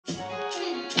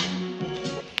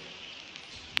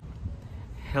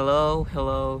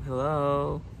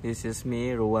Hello. This is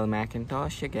me, Ruel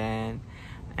McIntosh again,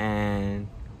 and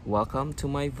welcome to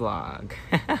my vlog.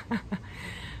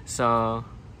 So,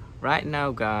 right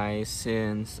now, guys,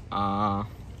 since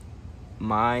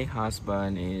my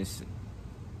husband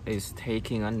is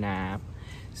taking a nap,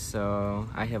 so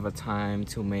I have a time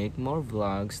to make more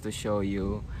vlogs to show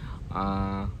you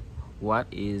what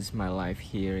is my life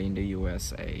here in the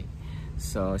USA.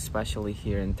 So, especially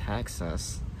here in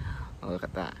Texas. Look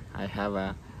at that. I have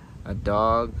a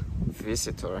dog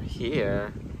visitor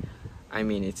here. I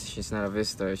mean, she's not a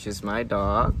visitor, she's my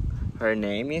dog. Her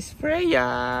name is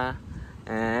Freyja,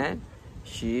 and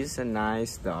she's a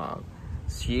nice dog.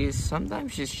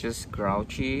 Sometimes she's just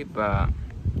grouchy, but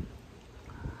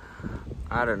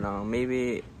I don't know,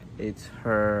 maybe it's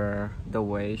the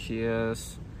way she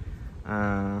is.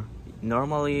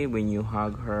 Normally when you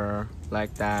hug her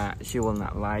like that, she will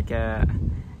not like it,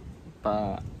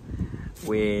 but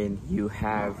when you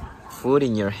have food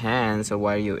in your hands or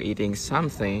while you're eating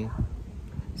something,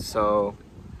 so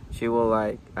she will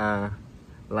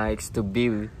likes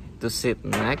to sit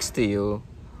next to you,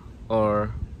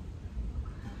 or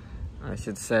I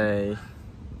should say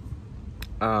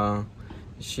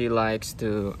she likes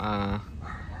to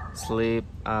sleep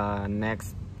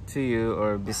next to you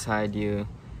or beside you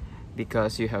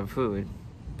because you have food.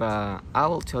 But I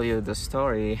will tell you the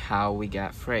story how we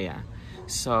got Freyja.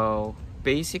 So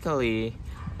basically,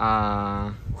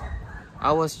 I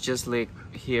was just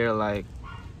here,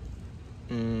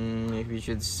 if you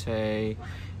should say,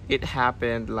 it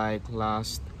happened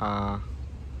last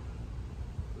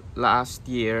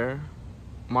year,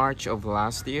 March of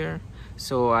last year.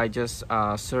 So I just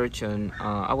I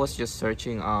was just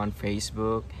searching on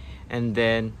Facebook, and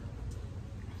then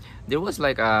there was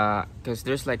because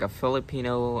there's a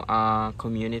Filipino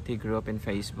community group in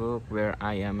Facebook where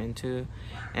I am into,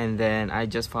 and then I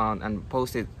just found and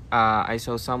posted. I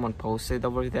saw someone posted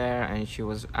over there, and he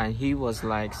was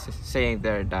saying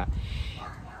there that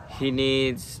he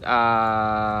needs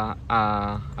a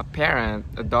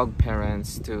dog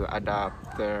parents to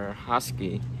adopt their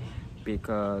husky,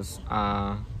 because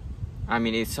I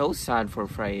mean, it's so sad for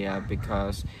Freyja,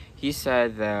 because he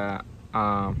said that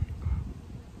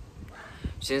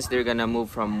since they're gonna move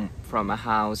from a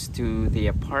house to the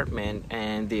apartment,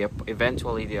 and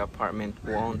eventually the apartment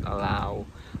won't allow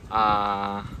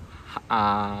a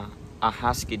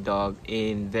husky dog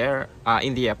in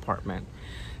the apartment.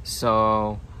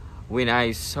 So when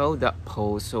I saw that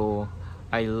post, so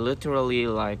I literally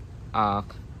messaged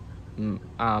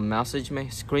me,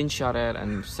 screenshot it,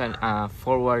 and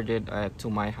forwarded it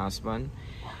to my husband.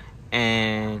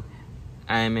 And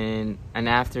and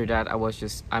after that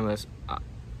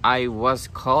I was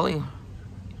calling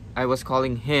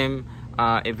him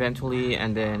eventually,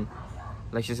 and then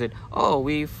she said, oh,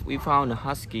 we found a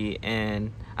husky,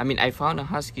 and I found a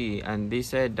husky, and they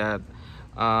said that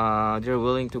they're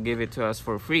willing to give it to us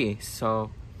for free.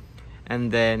 So,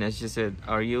 and then she said,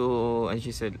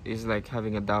 she said, it's like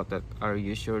having a doubt that, are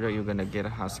you sure that you're gonna get a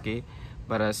husky?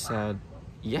 But I said,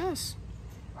 yes,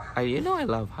 I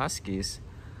love huskies.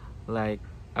 I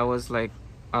was way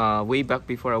back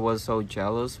before, I was so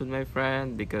jealous with my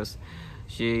friend, because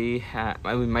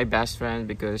my best friend,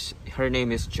 because her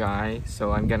name is Jai.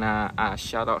 So I'm gonna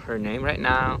shout out her name right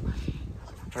now.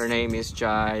 Her name is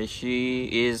Jai. She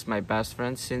is my best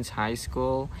friend since high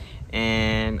school,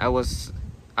 and it's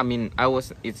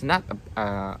not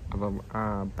a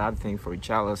bad thing for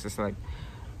jealous. It's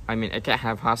I can't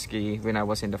have husky when I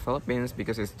was in the Philippines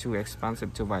because it's too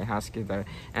expensive to buy husky there.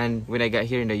 And when I got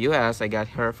here in the US, I got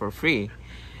her for free.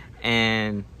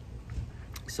 And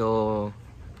so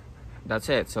that's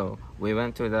it. So we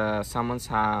went to someone's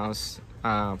house,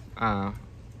 Freyja's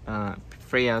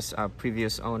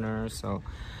previous owner. So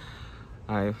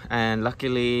and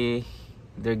luckily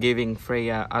they're giving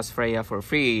us Freyja for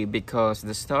free, because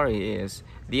the story is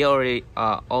they already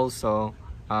also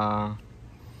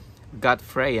got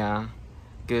Freyja,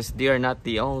 because they are not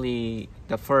the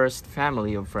first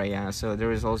family of Freyja. So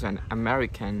there is also an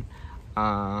American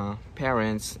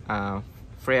parents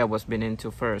Freyja was been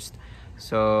into first.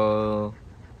 So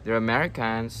they're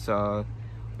Americans. So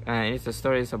it's the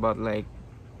story is about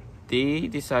they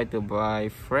decide to buy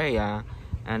Freyja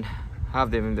and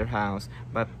have them in their house,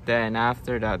 but then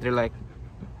after that they're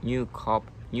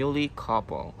newly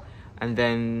couple, and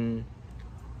then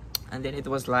it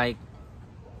was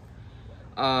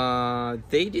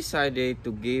they decided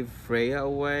to give Freyja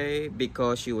away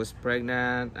because she was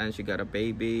pregnant and she got a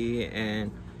baby,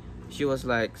 and she was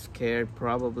scared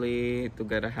probably to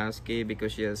get a husky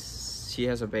because she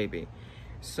has a baby.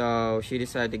 So she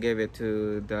decided to give it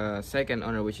to the second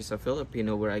owner, which is a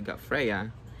Filipino, where I got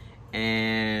Freyja.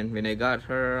 And when I got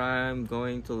her, I'm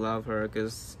going to love her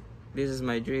because this is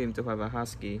my dream to have a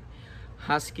Husky.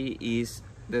 Husky is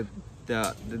the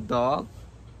dog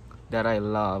that I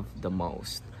love the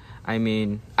most. I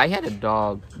mean, I had a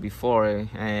dog before,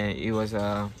 and it was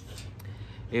a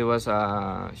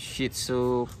Shih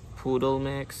Tzu poodle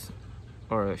mix,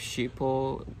 or a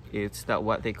sheeple. It's that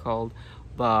what they called,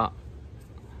 but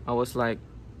I was like,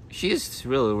 she's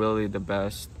really the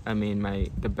best. I mean,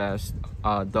 the best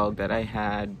dog that I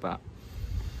had. But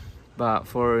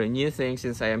for new things,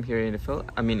 since I am here in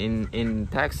in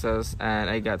Texas, and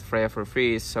I got Freyja for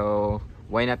free, so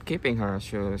why not keeping her?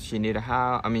 She needed a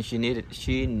house. I mean, she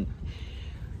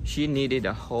needed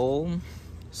a home.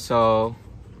 So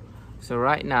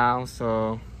right now,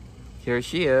 so here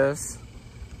she is,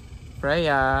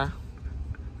 Freyja.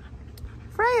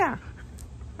 Freyja,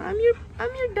 I'm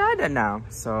your dada now.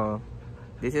 So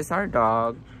this is our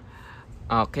dog.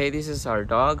 Okay, this is our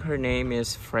dog. Her name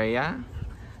is Freyja.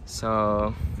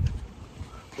 So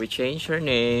we changed her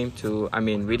name to, I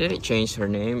mean, we didn't change her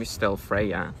name, it's still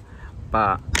Freyja,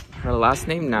 but her last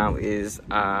name now is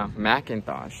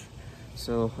Macintosh.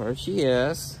 So here she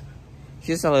is.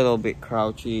 She's a little bit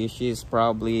grouchy. She's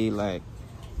probably like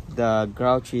the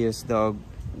grouchiest dog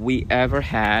we ever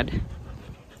had,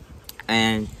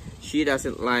 and she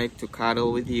doesn't like to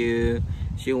cuddle with you.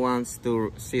 She wants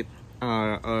to sit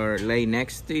or lay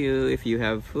next to you if you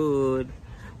have food.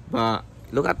 But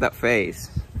look at that face.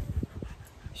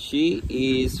 She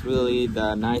is really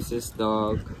the nicest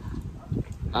dog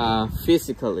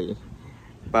physically,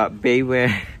 but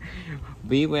beware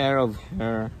beware of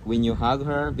her when you hug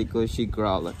her, because she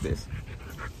growls like this.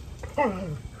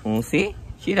 Oh, see,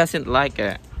 she doesn't like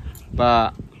it,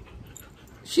 but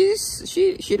she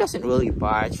doesn't really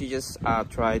bite. She just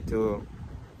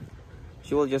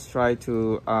she will just try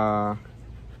to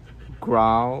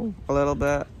growl a little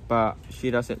bit, but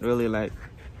she doesn't really like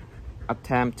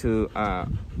attempt to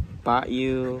bite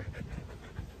you.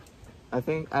 I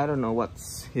don't know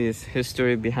what's his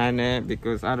history behind it,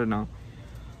 because I don't know,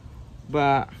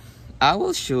 but I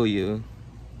will show you,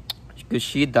 because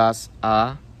she does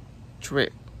a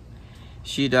trick.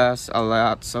 She does a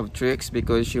lots of tricks,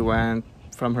 because she went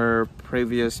from her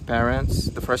previous parents,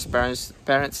 the first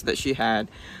parents that she had.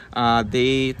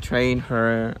 They trained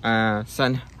her,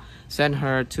 sent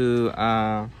her to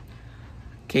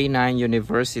K9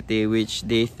 University, which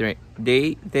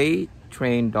they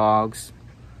train dogs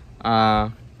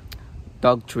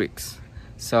dog tricks.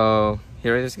 So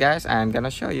here it is, guys. I'm gonna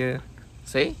show you.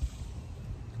 See,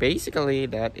 basically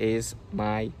that is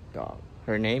my dog.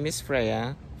 Her name is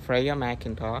Freyja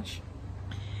Macintosh,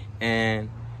 and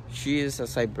she is a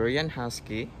Siberian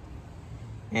Husky.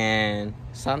 And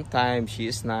sometimes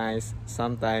she's nice,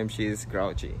 sometimes she's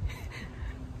grouchy.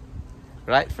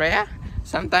 Right, Freyja?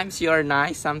 Sometimes you're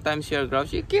nice, sometimes you're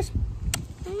grouchy. Kiss.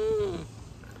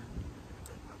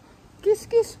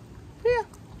 Kiss. Yeah.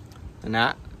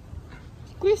 Nah.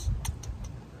 Squeeze.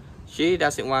 She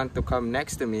doesn't want to come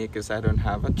next to me because I don't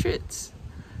have a treats.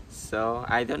 So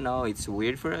I don't know. It's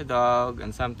weird for a dog.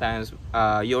 And sometimes you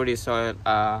already saw it.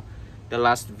 The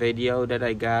last video that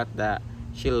I got, that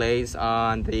she lays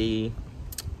on the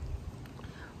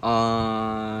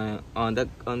on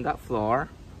that floor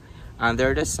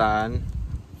under the sun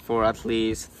for at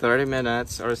least 30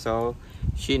 minutes or so.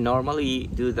 She normally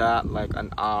do that like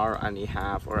an hour and a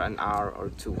half, or an hour or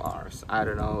 2 hours. I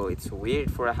don't know, it's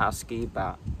weird for a Husky,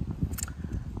 but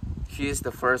she is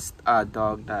the first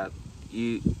dog that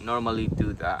you normally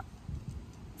do that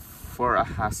for a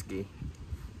Husky,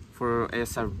 for a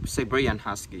Siberian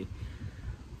Husky.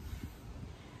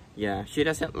 Yeah, she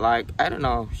doesn't like, I don't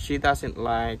know, she doesn't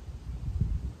like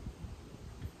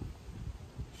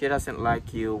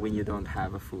you when you don't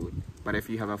have a food. But if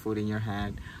you have a food in your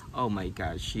hand, oh my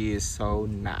god, she is so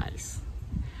nice.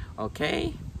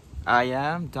 Okay, I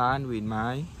am done with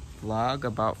my vlog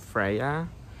about Freyja,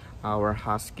 our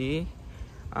Husky.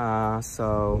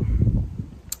 So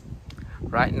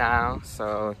right now,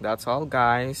 so that's all,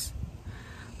 guys.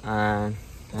 I'm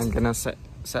gonna set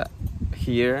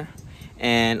here.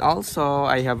 And also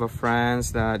I have a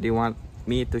friends that they want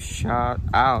me to shout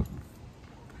out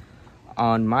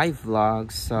on my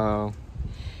vlog. So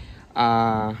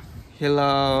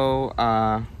hello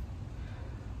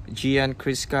Gian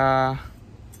Kriska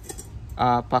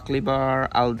Paklibar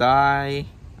Alday.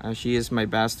 She is my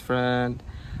best friend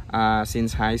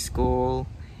since high school.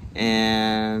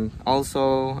 And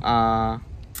also I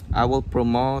will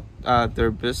promote their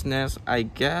business, I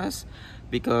guess,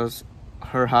 because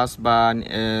her husband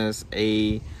is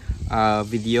a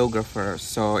videographer.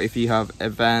 So if you have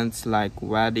events like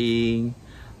uh,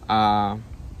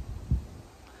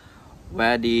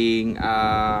 wedding,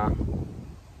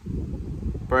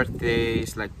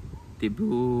 birthdays like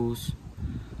debuts,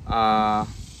 uh,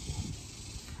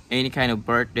 any kind of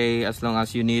birthday, as long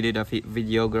as you needed a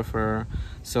videographer,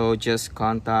 so just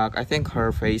contact, I think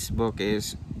her Facebook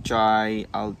is Jai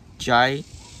like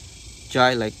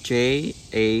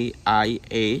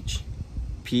JAIH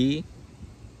P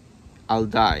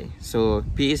Aldai. So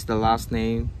P is the last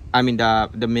name, I mean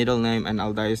the middle name, and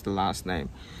Aldai is the last name.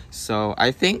 So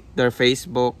I think their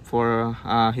Facebook for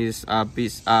her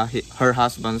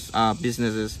husband's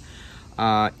business is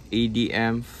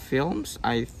EDM Films,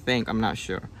 I think. I'm not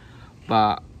sure,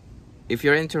 but if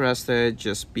you're interested,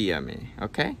 just PM me,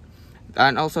 okay?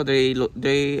 And also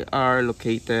they are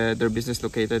located, their business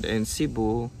located in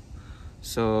Cebu.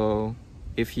 So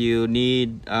if you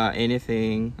need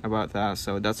anything about that,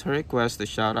 so that's her request to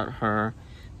shout out her.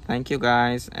 Thank you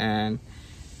guys, and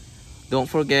don't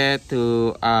forget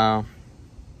to what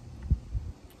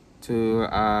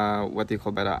do you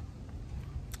call that,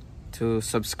 to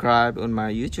subscribe on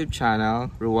my YouTube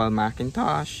channel, Ruel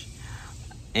Macintosh.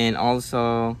 And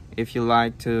also, if you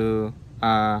like to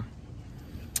be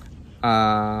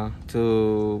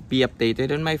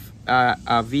updated on my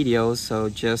videos, so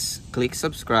just click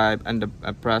subscribe and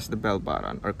press the bell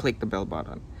button, or click the bell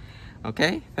button.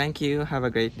 Okay, thank you, have a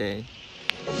great day.